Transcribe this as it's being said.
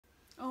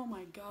Oh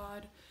my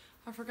God,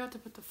 I forgot to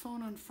put the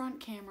phone on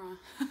front camera.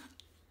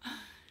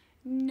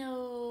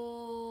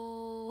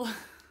 No.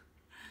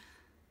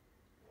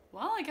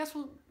 Well, I guess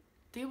we'll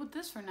deal with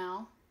this for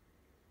now.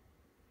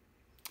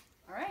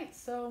 All right,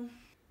 so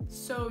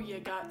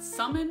you got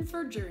summoned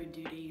for jury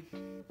duty.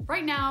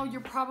 Right now, you're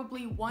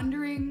probably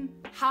wondering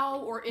how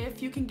or if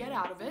you can get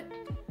out of it.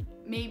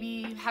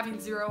 Maybe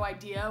having zero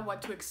idea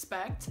what to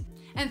expect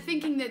and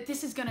thinking that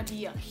this is gonna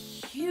be a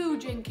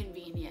huge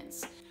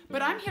inconvenience.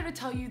 But I'm here to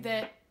tell you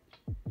that,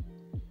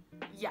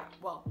 yeah,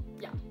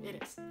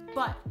 it is.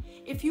 But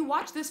if you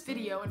watch this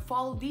video and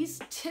follow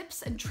these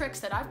tips and tricks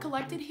that I've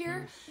collected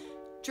here,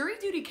 jury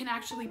duty can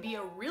actually be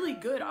a really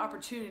good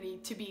opportunity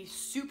to be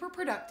super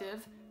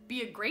productive,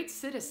 be a great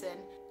citizen,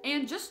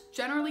 and just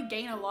generally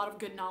gain a lot of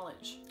good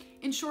knowledge.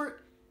 In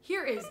short,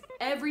 here is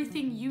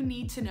everything you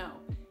need to know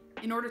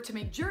in order to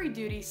make jury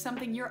duty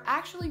something you're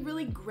actually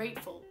really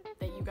grateful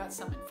that you got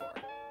summoned for.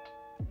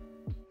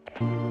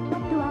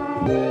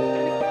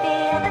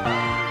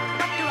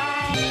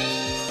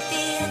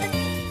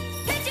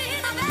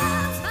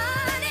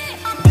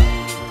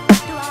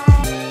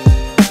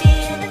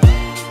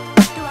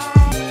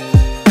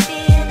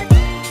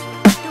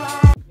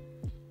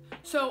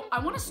 So I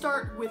want to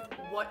start with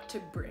what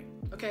to bring,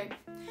 okay?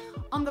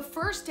 On the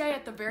first day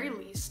at the very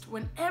least,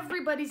 when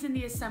everybody's in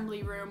the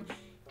assembly room,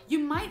 you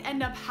might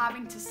end up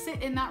having to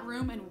sit in that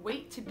room and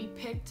wait to be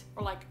picked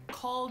or like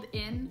called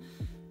in,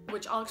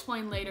 which I'll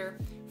explain later,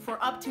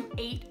 for up to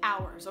 8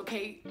 hours,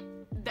 okay?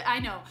 I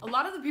know, a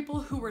lot of the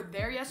people who were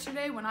there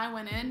yesterday when I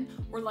went in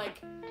were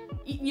like,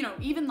 you know,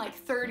 even like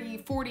 30,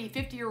 40,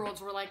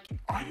 50-year-olds were like,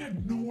 I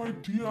had no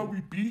idea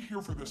we'd be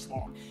here for this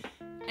long.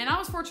 And I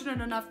was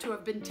fortunate enough to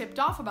have been tipped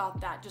off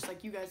about that, just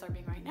like you guys are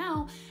being right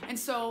now. And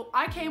so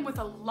I came with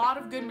a lot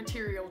of good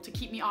material to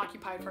keep me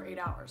occupied for 8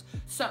 hours.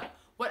 So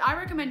what I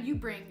recommend you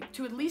bring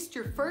to at least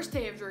your first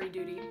day of jury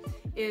duty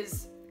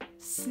is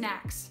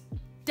snacks.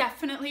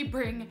 Definitely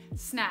bring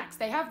snacks.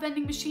 They have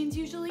vending machines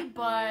usually,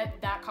 but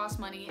that costs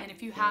money. And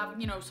if you have,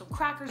 you know, some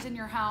crackers in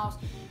your house,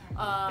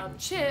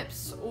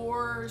 chips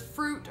or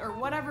fruit or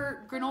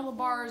whatever, granola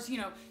bars, you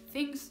know,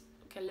 things.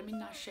 Okay, let me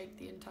not shake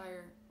the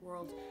entire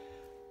world.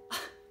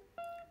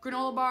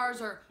 Granola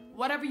bars or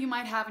whatever you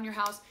might have in your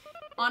house.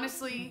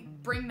 Honestly,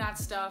 bring that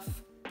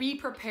stuff. Be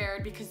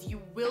prepared because you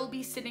will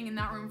be sitting in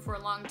that room for a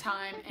long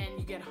time and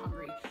you get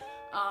hungry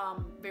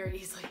very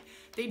easily.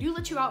 They do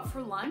let you out for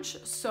lunch,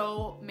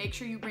 so make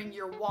sure you bring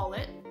your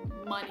wallet,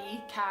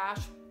 money, cash,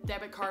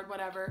 debit card,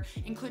 whatever,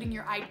 including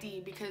your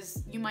ID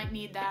because you might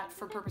need that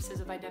for purposes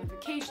of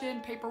identification,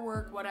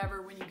 paperwork,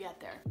 whatever when you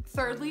get there.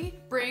 Thirdly,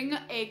 bring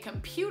a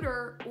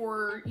computer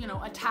or, you know,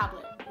 a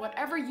tablet,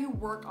 whatever you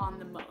work on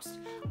the most.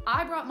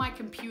 I brought my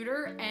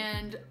computer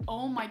and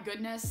oh my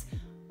goodness,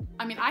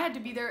 I mean, I had to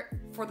be there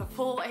for the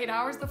full 8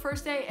 hours the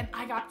first day and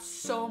I got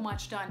so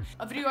much done.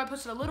 A video I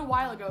posted a little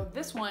while ago,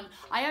 this one,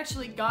 I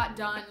actually got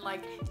done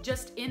like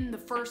just in the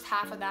first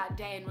half of that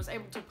day and was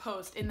able to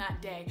post in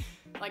that day,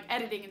 like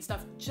editing and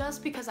stuff,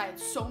 just because I had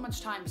so much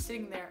time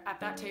sitting there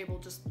at that table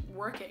just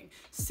working,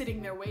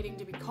 sitting there waiting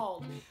to be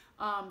called.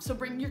 So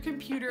bring your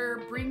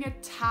computer, bring a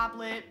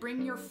tablet,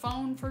 bring your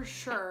phone for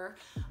sure,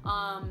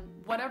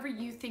 whatever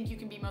you think you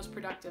can be most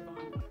productive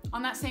on.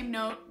 On that same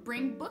note,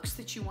 bring books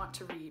that you want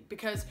to read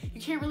because you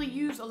can't really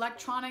use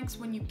electronics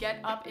when you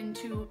get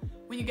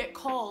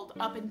called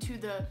up into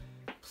the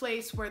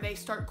place where they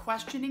start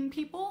questioning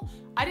people.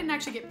 I didn't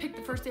actually get picked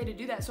the first day to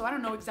do that, so I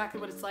don't know exactly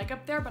what it's like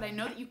up there, but I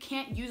know that you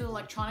can't use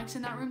electronics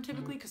in that room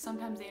typically because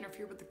sometimes they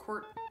interfere with the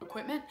court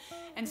equipment,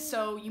 and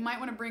so you might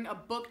want to bring a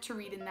book to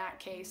read in that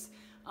case.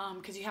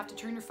 Because you have to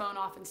turn your phone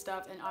off and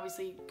stuff, and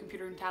obviously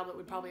computer and tablet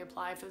would probably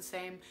apply for the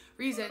same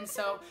reason.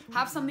 So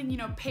have something, you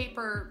know,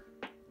 paper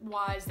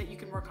wise that you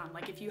can work on,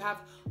 like if you have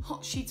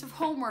sheets of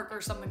homework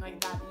or something like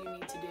that you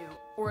need to do,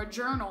 or a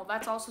journal.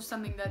 That's also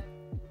something that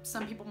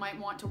some people might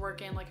want to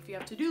work in, like if you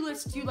have to-do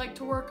lists you like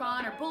to work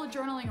on, or bullet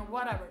journaling or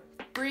whatever.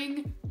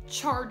 Bring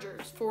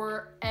chargers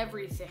for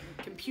everything,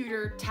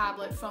 computer,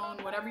 tablet, phone,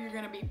 whatever you're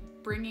going to be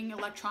bringing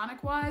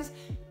electronic wise.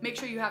 Make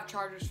sure you have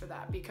chargers for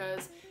that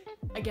because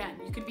again,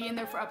 you could be in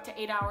there for up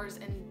to 8 hours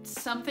and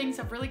some things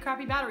have really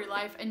crappy battery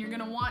life and you're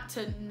gonna want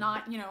to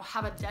not, you know,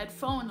 have a dead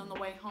phone on the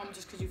way home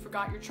just because you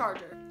forgot your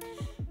charger.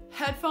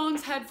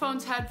 Headphones,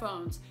 headphones,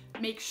 headphones.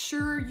 Make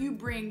sure you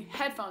bring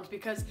headphones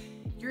because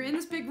you're in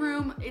this big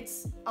room,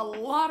 it's a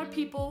lot of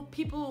people.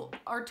 People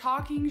are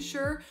talking,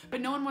 sure,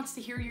 but no one wants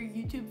to hear your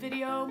YouTube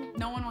video.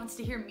 No one wants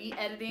to hear me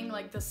editing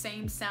like the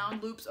same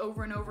sound loops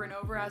over and over and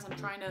over as I'm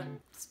trying to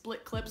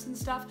split clips and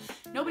stuff.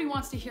 Nobody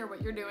wants to hear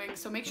what you're doing,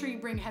 so make sure you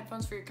bring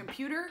headphones for your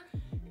computer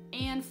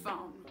and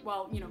phone.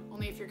 Well, you know,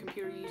 only if your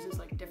computer uses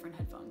like different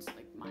headphones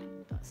like mine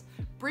does.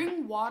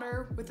 Bring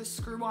water with a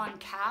screw-on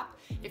cap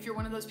if you're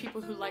one of those people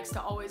who likes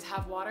to always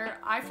have water.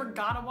 I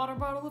forgot a water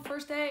bottle the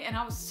first day and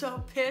I was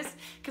so pissed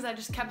because I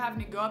just kept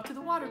having to go up to the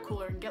water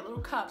cooler and get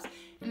little cups,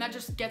 and that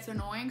just gets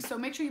annoying. So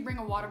make sure you bring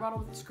a water bottle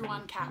with a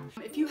screw-on cap.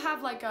 If you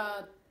have like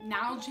a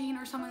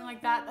Nalgene or something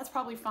like that, that's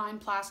probably fine,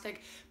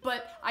 plastic.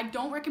 But I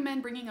don't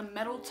recommend bringing a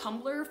metal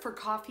tumbler for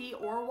coffee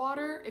or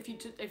water if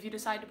you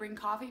decide to bring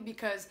coffee,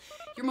 because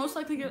you're most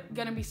likely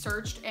gonna be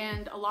searched,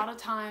 and a lot of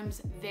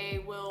times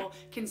they will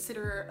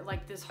consider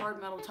like this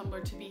hard metal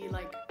tumbler to be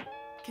like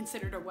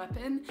considered a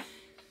weapon.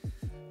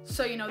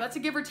 So, you know, that's a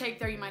give or take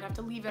there. You might have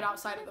to leave it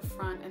outside of the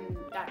front, and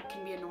that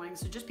can be annoying.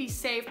 So just be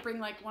safe, bring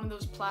like one of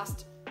those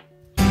plastic.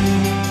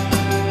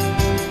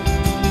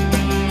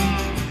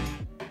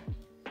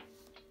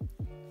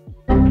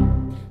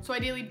 So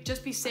ideally,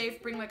 just be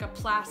safe, bring like a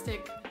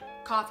plastic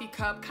coffee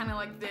cup, kind of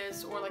like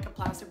this, or like a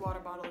plastic water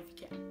bottle if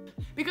you can.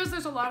 Because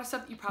there's a lot of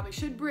stuff that you probably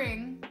should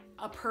bring,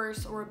 a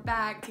purse or a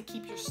bag to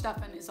keep your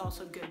stuff in is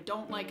also good.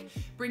 Don't like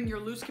bring your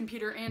loose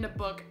computer and a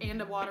book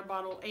and a water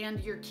bottle and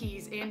your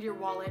keys and your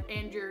wallet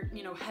and your,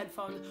 you know,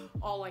 headphones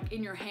all like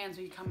in your hands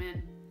when you come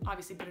in.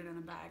 Obviously put it in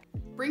a bag.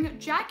 Bring a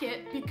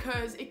jacket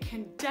because it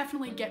can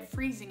definitely get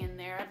freezing in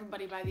there.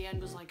 Everybody by the end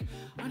was like,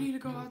 I need to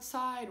go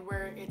outside,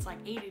 where it's like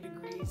 80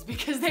 degrees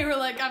because they were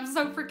like, I'm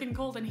so freaking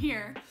cold in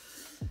here.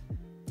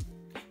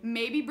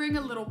 Maybe bring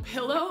a little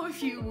pillow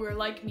if you were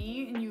like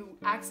me and you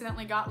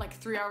accidentally got like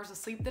 3 hours of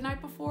sleep the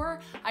night before.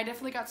 I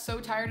definitely got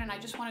so tired and I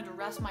just wanted to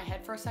rest my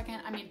head for a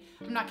second. I mean,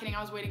 I'm not kidding,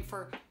 I was waiting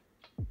for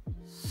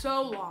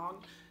so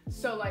long.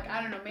 So like,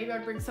 I don't know, maybe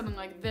I'd bring something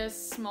like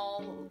this,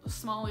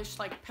 smallish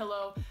like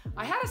pillow.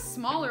 I had a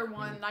smaller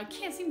one, I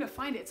can't seem to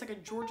find it. It's like a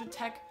Georgia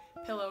Tech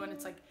pillow and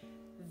it's like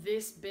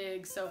this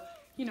big. So,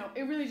 you know,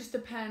 it really just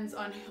depends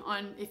on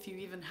if you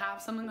even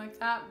have something like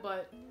that,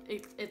 but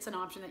it's an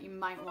option that you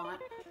might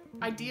want.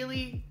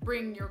 Ideally,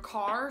 bring your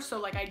car, so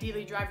like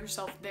ideally drive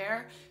yourself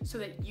there so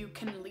that you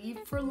can leave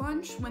for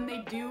lunch when they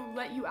do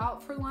let you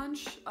out for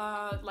lunch.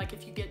 Like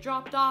if you get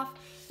dropped off,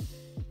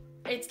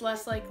 it's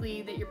less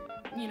likely that your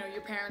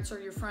parents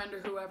or your friend or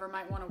whoever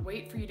might want to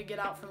wait for you to get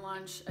out for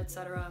lunch,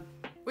 etc.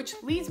 Which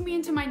leads me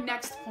into my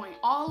next point,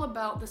 all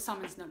about the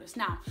summons notice.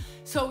 Now,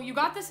 so you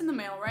got this in the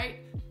mail, right?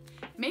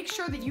 Make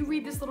sure that you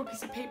read this little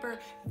piece of paper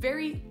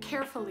very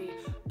carefully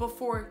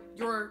before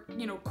your,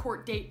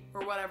 court date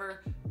or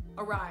whatever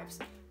arrives.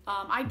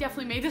 I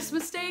definitely made this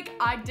mistake.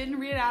 I didn't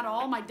read it at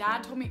all. My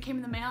dad told me it came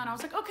in the mail and I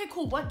was like, okay,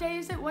 cool. What day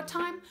is it? What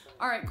time?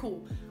 All right,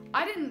 cool.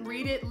 I didn't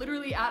read it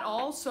literally at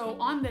all. So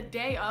on the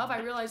day of, I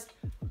realized,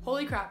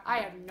 holy crap, I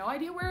have no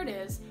idea where it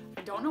is.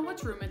 I don't know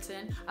what room it's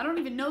in. I don't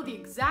even know the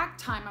exact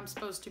time I'm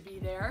supposed to be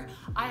there.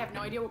 I have no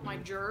idea what my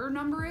juror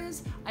number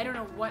is. I don't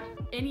know what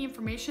any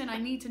information I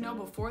need to know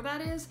before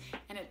that is.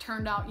 And it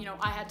turned out,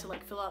 I had to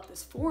like fill out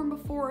this form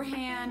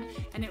beforehand,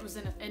 and it was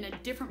in a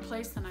different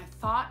place than I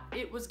thought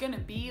it was gonna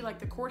be. Like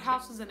the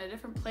courthouse was in a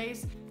different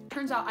place.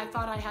 Turns out I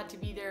thought I had to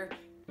be there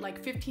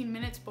like 15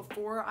 minutes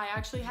before I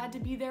actually had to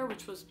be there,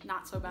 which was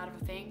not so bad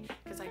of a thing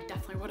because I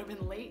definitely would have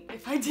been late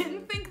if I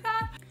didn't think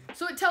that.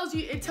 So it tells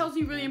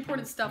you really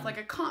important stuff like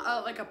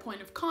a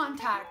point of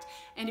contact,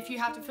 and if you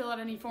have to fill out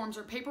any forms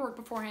or paperwork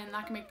beforehand,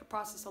 that can make the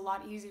process a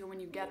lot easier when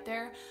you get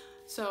there.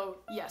 So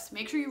yes,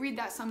 make sure you read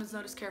that summons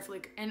notice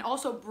carefully, and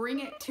also bring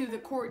it to the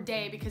court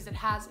day because it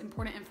has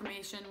important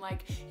information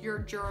like your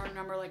juror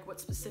number, like what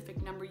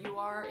specific number you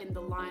are in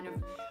the line of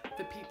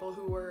the people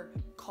who were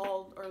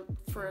called or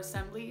for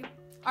assembly.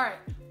 All right,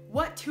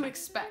 what to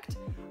expect.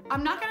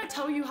 I'm not gonna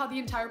tell you how the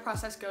entire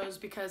process goes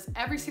because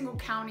every single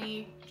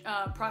county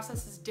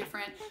process is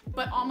different,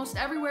 but almost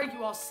everywhere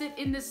you all sit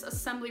in this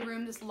assembly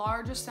room, this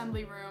large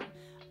assembly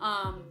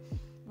room,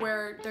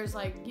 where there's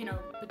like,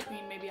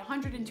 between maybe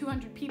 100 and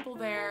 200 people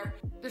there.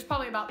 There's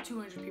probably about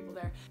 200 people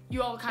there.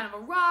 You all kind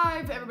of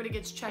arrive, everybody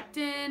gets checked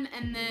in,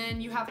 and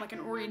then you have like an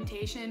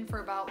orientation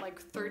for about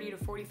like 30 to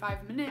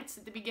 45 minutes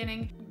at the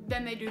beginning.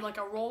 Then they do like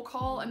a roll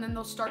call, and then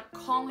they'll start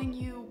calling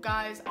you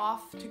guys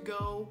off to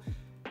go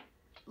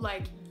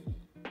like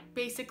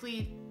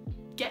basically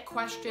get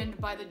questioned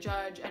by the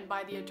judge and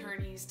by the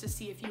attorneys to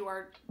see if you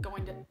are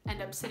going to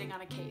end up sitting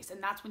on a case,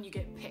 and that's when you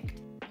get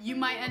picked. You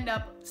might end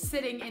up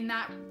sitting in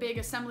that big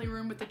assembly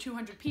room with the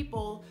 200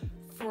 people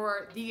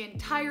for the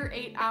entire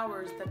 8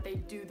 hours that they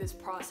do this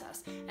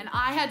process. And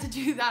I had to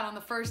do that on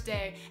the first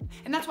day.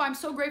 And that's why I'm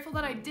so grateful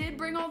that I did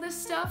bring all this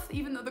stuff,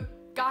 even though the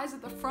guys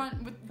at the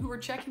front who were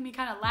checking me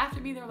kind of laughed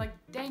at me. They were like,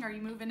 dang, are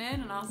you moving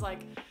in? And I was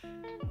like,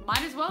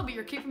 might as well be,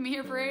 you're keeping me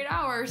here for 8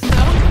 hours. So,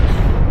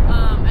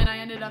 and I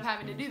ended up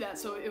having to do that.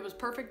 So it was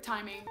perfect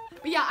timing.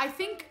 But yeah, I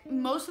think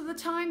most of the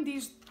time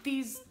these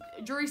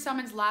jury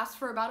summons last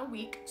for about a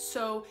week.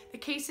 So the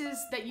cases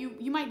that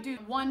you might do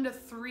 1 to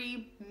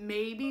 3,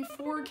 maybe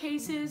 4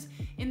 cases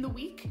in the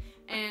week.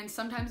 And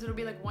sometimes it'll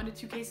be like 1 to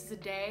 2 cases a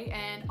day.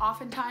 And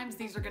oftentimes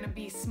these are gonna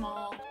be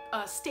small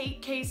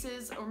state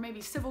cases or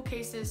maybe civil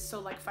cases. So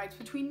like fights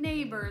between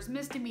neighbors,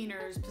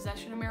 misdemeanors,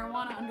 possession of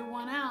marijuana under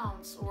 1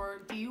 ounce,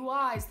 or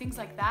DUIs, things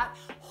like that.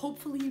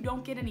 Hopefully you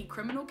don't get any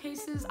criminal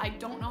cases. I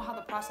don't know how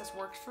the process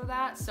works for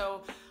that.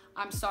 So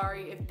I'm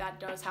sorry if that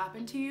does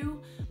happen to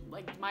you.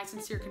 like my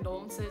sincere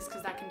condolences,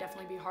 because that can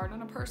definitely be hard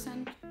on a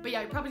person. But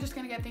yeah, you're probably just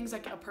gonna get things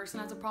like a person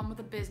has a problem with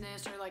a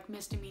business, or like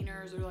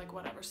misdemeanors, or like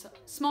whatever, so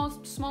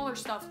smaller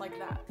stuff like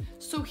that.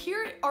 So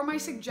here are my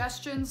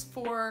suggestions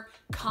for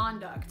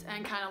conduct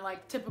and kind of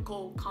like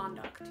typical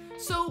conduct.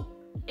 So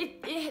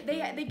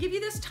they give you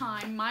this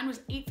time. Mine was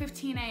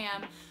 8:15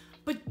 a.m.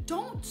 But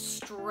don't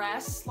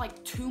stress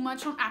like too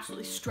much. Don't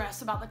absolutely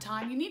stress about the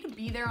time. You need to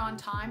be there on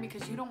time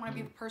because you don't want to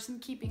be the person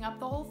keeping up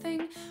the whole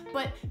thing.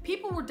 But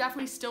people were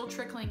definitely still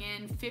trickling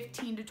in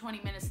 15 to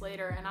 20 minutes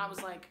later, and I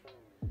was like,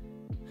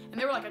 and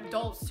they were like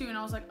adults too, and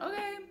I was like,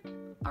 okay,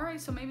 all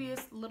right, so maybe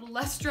it's a little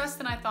less stress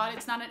than I thought.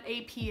 It's not an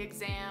AP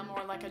exam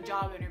or like a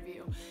job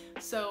interview.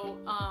 So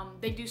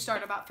they do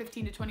start about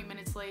 15 to 20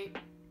 minutes late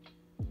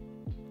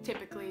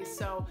typically,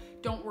 so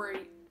don't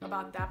worry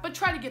about that, but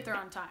try to get there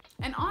on time.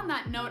 And on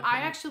that note, I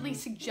actually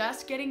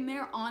suggest getting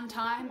there on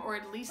time, or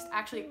at least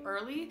actually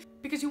early,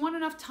 because you want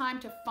enough time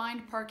to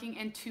find parking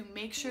and to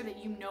make sure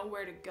that you know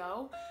where to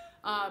go,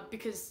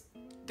 because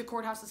the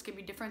courthouses can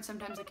be different.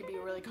 Sometimes it can be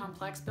a really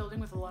complex building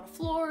with a lot of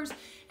floors.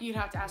 You'd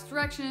have to ask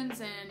directions,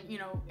 and you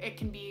know, it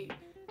can be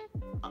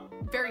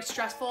very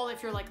stressful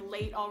if you're like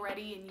late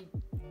already and you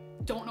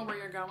don't know where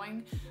you're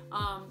going.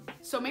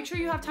 So make sure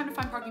you have time to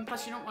find parking.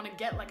 Plus you don't want to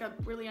get like a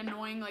really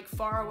annoying like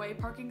far away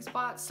parking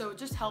spot, so it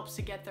just helps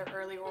to get there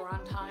early or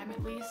on time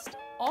at least.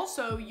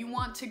 Also, you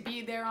want to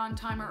be there on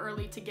time or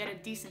early to get a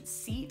decent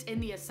seat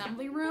in the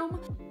assembly room.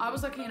 I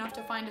was lucky enough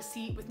to find a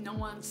seat with no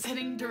one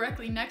sitting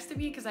directly next to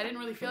me because I didn't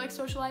really feel like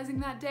socializing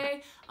that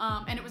day,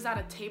 and it was at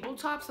a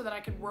tabletop so that I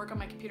could work on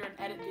my computer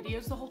and edit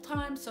videos the whole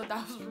time, so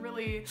that was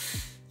really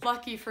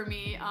lucky for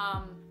me.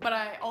 But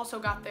I also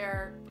got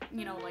there,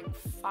 you know, like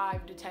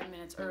 5 to 10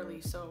 minutes early,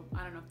 so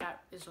I don't know if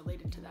that is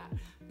related to that.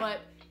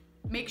 But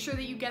make sure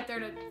that you get there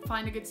to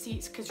find a good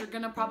seat, because you're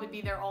gonna probably be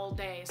there all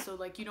day, so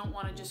like you don't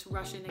want to just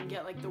rush in and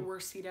get like the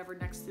worst seat ever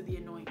next to the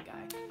annoying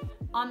guy.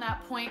 On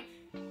that point,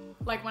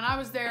 like when I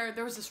was there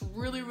was this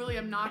really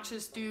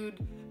obnoxious dude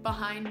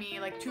behind me,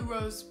 like 2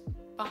 rows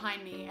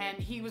behind me, and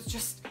he was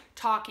just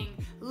talking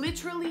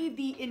literally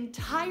the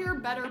entire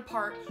better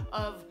part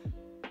of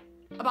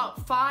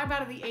about 5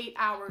 out of the 8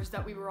 hours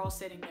that we were all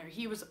sitting there.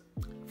 He was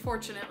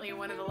fortunately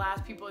one of the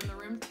last people in the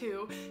room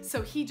too,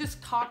 so he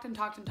just talked and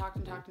talked, and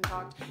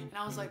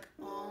I was like,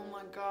 oh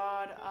my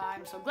god,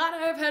 I'm so glad I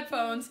have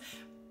headphones.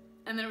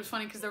 And then it was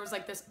funny because there was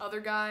like this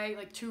other guy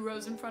like 2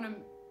 rows in front of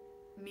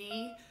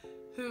me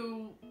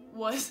who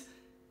was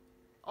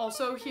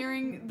also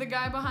hearing the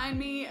guy behind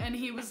me, and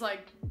he was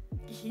like,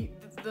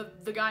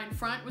 the guy in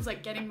front was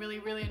like getting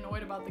really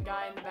annoyed about the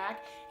guy in the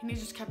back, and he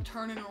just kept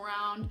turning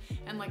around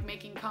and like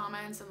making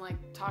comments and like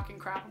talking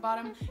crap about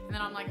him. And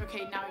then I'm like,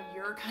 okay, now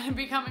you're kind of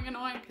becoming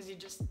annoying because you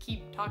just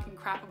keep talking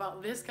crap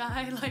about this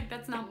guy. Like,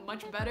 that's not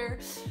much better.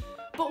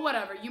 But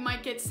whatever, you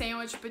might get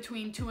sandwiched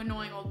between 2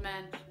 annoying old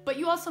men, but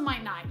you also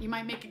might not. You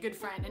might make a good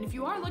friend. And if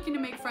you are looking to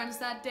make friends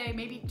that day,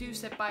 maybe do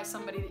sit by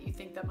somebody that you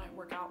think that might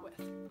work out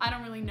with. I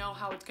don't really know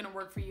how it's gonna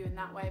work for you in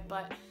that way,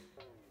 but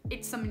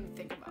it's something to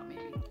think about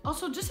maybe.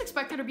 Also, just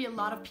expect there to be a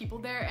lot of people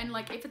there, and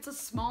like if it's a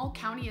small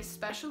county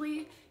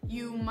especially,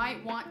 you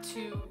might want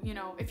to, you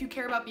know, if you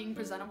care about being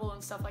presentable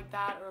and stuff like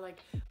that, or like,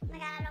 oh my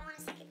god, I don't want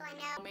to see people I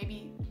know,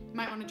 maybe you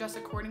might want to dress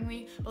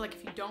accordingly. But like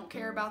if you don't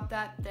care about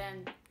that,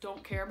 then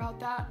don't care about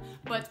that.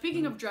 But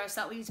speaking of dress,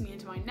 that leads me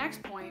into my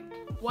next point,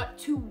 what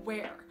to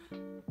wear.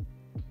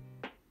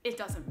 It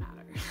doesn't matter.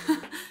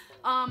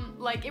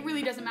 Like it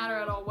really doesn't matter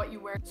at all what you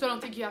wear, so I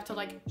don't think you have to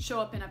like show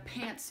up in a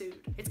pantsuit.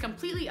 It's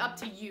completely up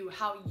to you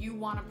how you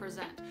want to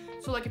present.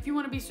 So like if you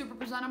want to be super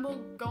presentable,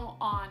 go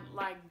on,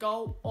 like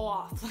go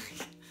off,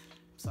 like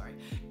sorry,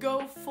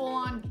 go full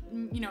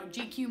on, you know,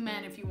 GQ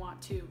men if you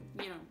want to,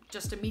 you know,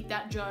 just to meet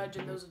that judge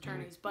and those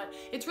attorneys. But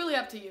it's really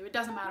up to you. It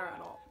doesn't matter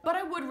at all. But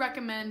I would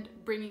recommend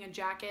bringing a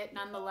jacket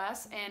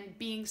nonetheless and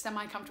being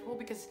semi-comfortable,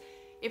 because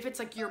if it's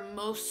like your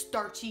most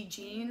starchy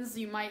jeans,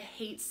 you might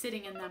hate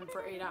sitting in them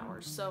for 8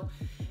 hours. So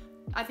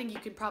I think you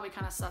could probably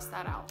kind of suss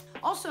that out.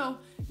 Also,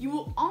 you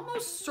will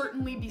almost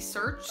certainly be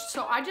searched,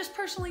 so I just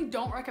personally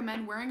don't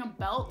recommend wearing a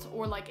belt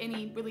or like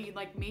any really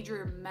like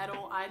major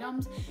metal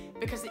items,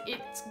 because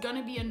it's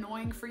gonna be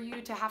annoying for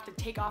you to have to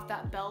take off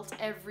that belt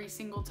every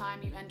single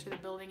time you enter the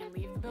building and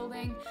leave the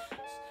building.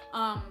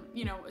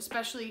 You know,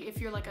 especially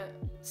if you're like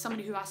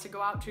somebody who has to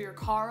go out to your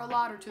car a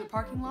lot or to the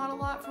parking lot a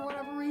lot for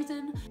whatever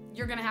reason,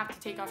 you're gonna have to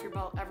take off your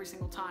belt every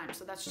single time.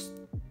 So that's just,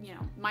 you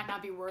know, might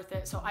not be worth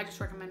it. So I just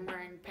recommend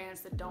wearing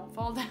pants that don't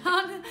fall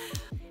down.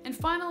 And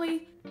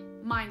finally,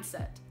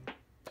 mindset.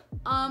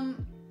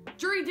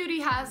 Jury duty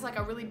has like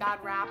a really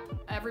bad rap.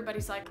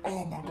 Everybody's like,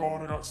 Oh my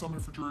god, I got something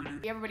for jury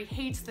duty. everybody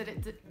hates that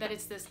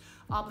it's this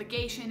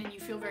obligation and you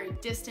feel very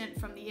distant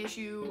from the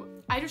issue.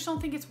 I just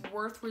don't think it's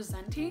worth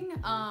resenting.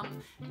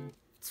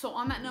 So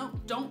on that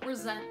note, don't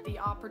resent the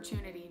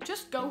opportunity.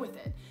 Just go with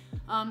it.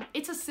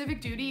 It's a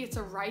civic duty. It's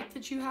a right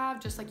that you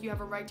have, just like you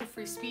have a right to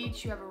free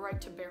speech, you have a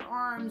right to bear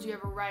arms, you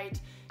have a right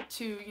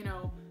to, you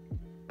know,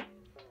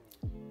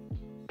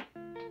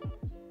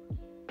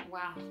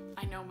 wow,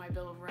 I know my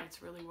Bill of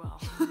Rights really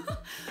well.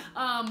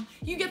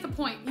 You get the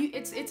point.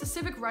 It's a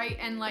civic right,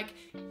 and like,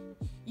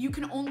 you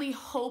can only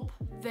hope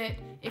that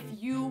if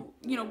you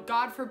know,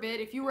 God forbid,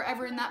 if you were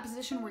ever in that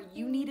position where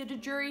you needed a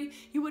jury,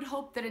 you would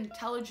hope that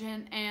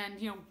intelligent and,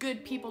 you know,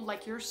 good people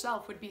like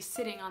yourself would be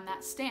sitting on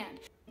that stand.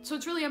 So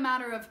it's really a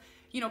matter of,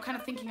 you know, kind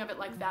of thinking of it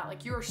like that.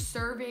 Like, you're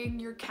serving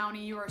your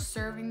county, you are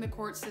serving the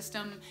court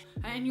system,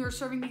 and you're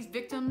serving these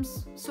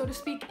victims, so to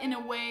speak, in a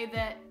way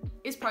that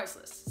is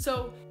priceless.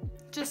 So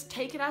just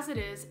take it as it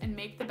is and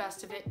make the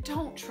best of it.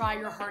 Don't try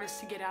your hardest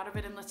to get out of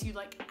it unless you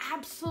like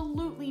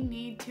absolutely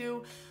need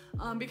to,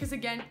 because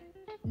again,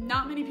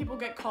 not many people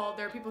get called.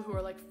 There are people who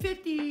are like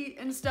 50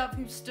 and stuff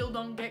who still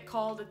don't get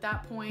called at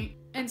that point.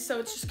 And so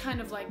it's just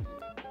kind of like,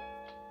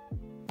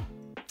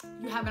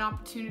 you have an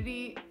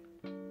opportunity,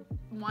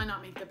 why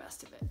not make the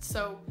best of it?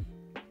 So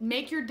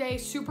make your day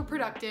super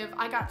productive.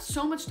 I got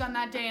so much done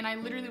that day, and I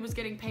literally was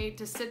getting paid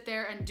to sit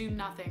there and do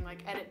nothing,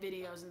 like edit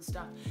videos and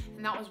stuff.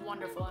 And that was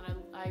wonderful, and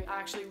I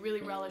actually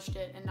really relished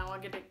it. And now I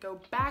get to go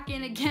back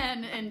in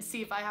again and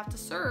see if I have to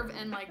serve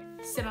and like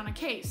sit on a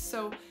case.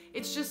 So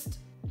it's just,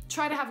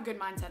 try to have a good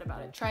mindset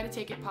about it. Try to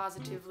take it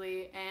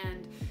positively,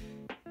 and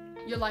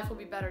your life will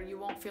be better. You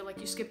won't feel like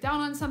you skipped out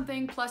on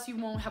something, plus you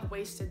won't have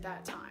wasted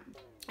that time.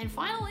 And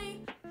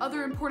finally,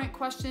 other important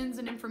questions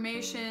and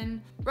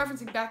information,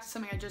 referencing back to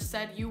something I just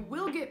said, you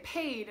will get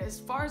paid as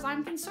far as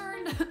I'm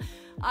concerned.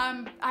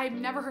 I've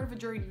never heard of a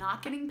jury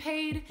not getting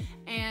paid,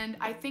 and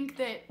I think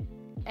that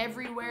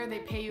everywhere they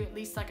pay you at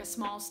least like a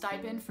small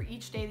stipend for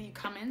each day that you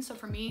come in. So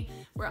for me,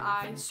 where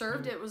I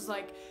served, it was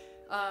like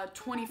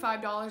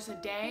 $25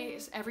 a day.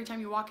 Every time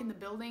you walk in the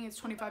building, it's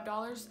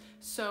 $25.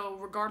 So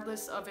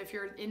regardless of if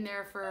you're in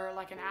there for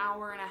like an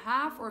hour and a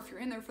half or if you're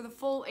in there for the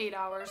full 8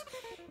 hours,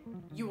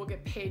 you will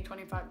get paid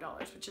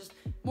 $25, which is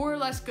more or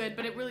less good,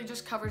 but it really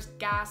just covers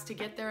gas to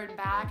get there and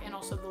back, and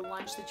also the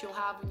lunch that you'll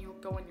have when you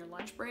go on your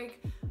lunch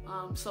break.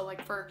 So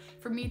like for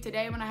me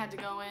today, when I had to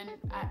go in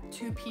at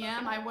 2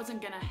 p.m., I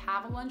wasn't gonna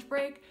have a lunch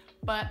break,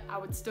 but I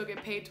would still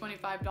get paid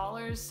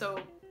 $25, so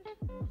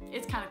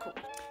it's kind of cool.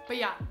 But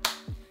yeah,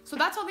 so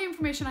that's all the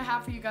information I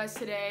have for you guys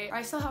today.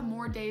 I still have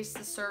more days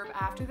to serve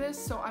after this,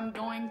 so I'm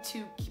going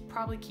to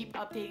probably keep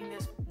updating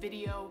this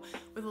video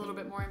with a little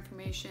bit more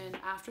information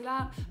after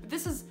that. But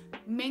this is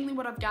mainly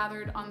what I've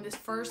gathered on this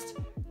first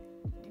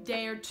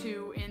day or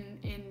two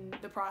in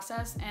the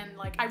process, and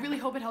like, I really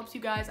hope it helps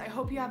you guys. I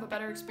hope you have a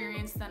better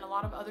experience than a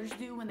lot of others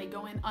do when they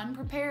go in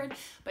unprepared,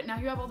 but now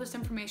you have all this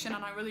information,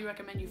 and I really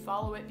recommend you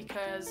follow it,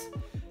 because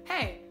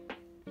hey,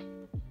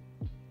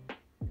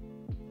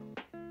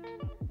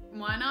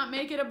 why not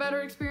make it a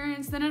better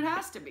experience than it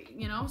has to be,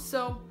 you know?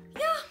 So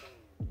yeah,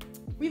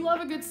 we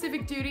love a good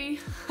civic duty.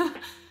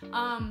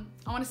 I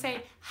want to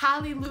say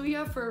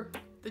hallelujah for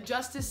the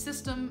justice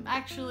system.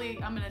 Actually,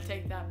 I'm gonna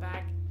take that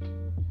back.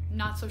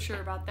 Not so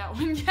sure about that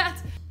one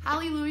yet.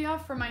 Hallelujah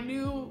for my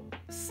new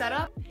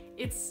setup.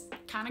 It's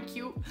kind of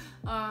cute,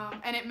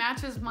 and it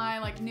matches my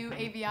like new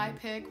AVI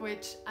pic,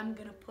 which I'm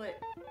gonna put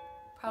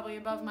probably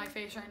above my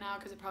face right now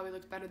because it probably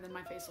looks better than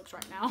my face looks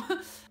right now.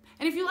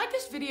 And if you like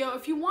this video,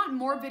 if you want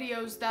more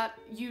videos that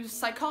use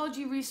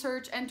psychology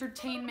research,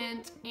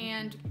 entertainment,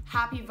 and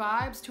happy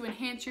vibes to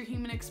enhance your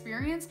human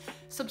experience,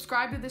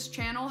 subscribe to this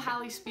channel,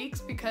 Haleigh Speaks,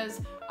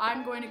 because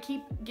I'm going to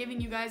keep giving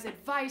you guys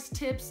advice,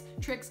 tips,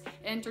 tricks,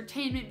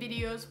 entertainment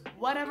videos,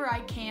 whatever I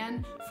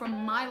can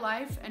from my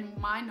life and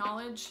my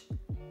knowledge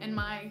and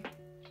my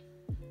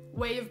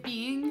way of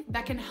being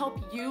that can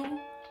help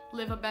you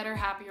live a better,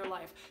 happier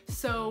life.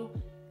 So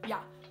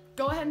yeah,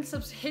 go ahead and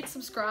hit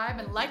subscribe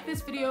and like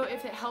this video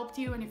if it helped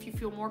you, and if you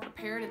feel more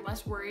prepared and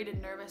less worried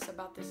and nervous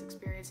about this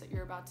experience that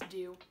you're about to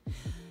do.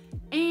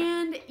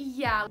 And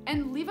yeah,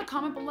 and leave a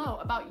comment below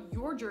about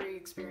your jury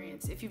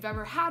experience, if you've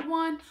ever had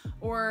one,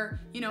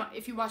 or you know,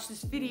 if you watch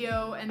this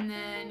video and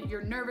then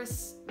you're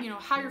nervous, you know,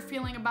 how you're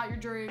feeling about your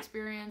jury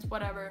experience,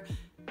 whatever,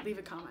 leave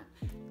a comment.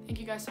 Thank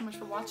you guys so much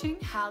for watching.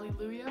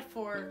 Hallelujah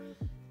for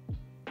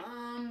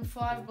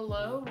Five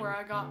Below, where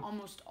I got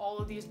almost all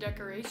of these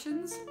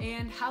decorations,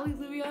 and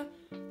hallelujah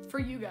for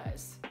you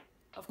guys,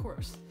 of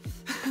course.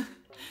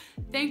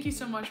 Thank you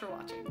so much for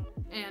watching,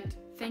 and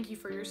thank you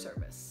for your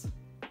service.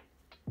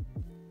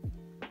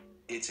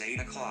 It's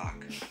 8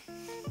 o'clock. This is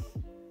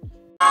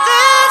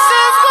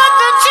what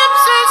the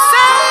gypsy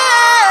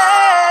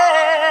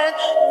said.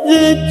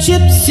 The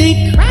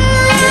gypsy cried.